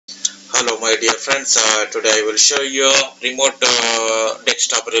Hello my dear friends, today I will show you remote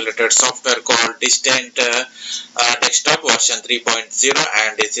desktop related software called Distant Desktop version 3.0,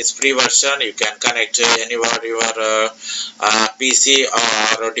 and this is free version. You can connect anywhere your PC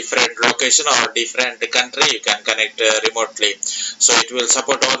or different location or different country. You can connect remotely. So it will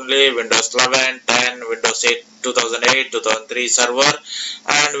support only Windows 11, 10, Windows 8, 2008, 2003 server,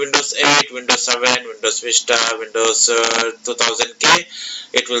 and Windows 8, Windows 7, Windows Vista, Windows 2000K.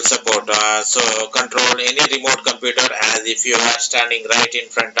 It will support. So control any remote computer as if you are standing right in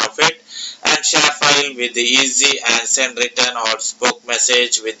front of it, and share file with the easy and send written or spoke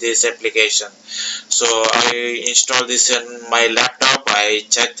message with this application. So I installed this in my laptop. I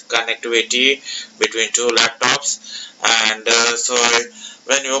checked connectivity between two laptops, and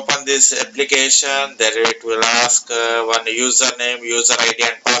when you open this application, there it will ask one username, user ID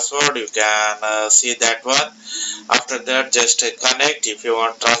and password. You can see that one. After that, just connect. If you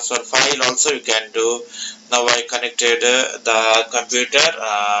want transfer file also, you can do. Now I connected the computer,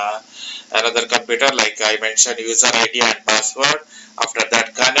 another computer, like I mentioned, user ID and password. After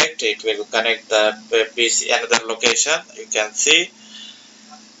that, connect. It will connect the PC another location. You can see.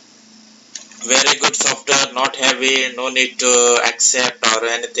 Very good software, not heavy, no need to accept or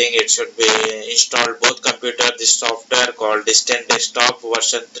anything. It should be installed both computer. This software called Distant Desktop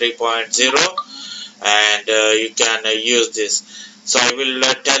version 3.0, and you can use this. So I will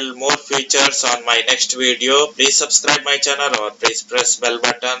tell more features on my next video. Please subscribe my channel or please press bell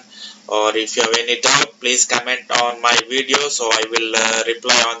button, or if you have any doubt, please comment on my video, so I will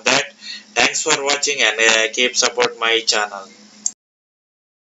reply on that. Thanks for watching, and keep support my channel.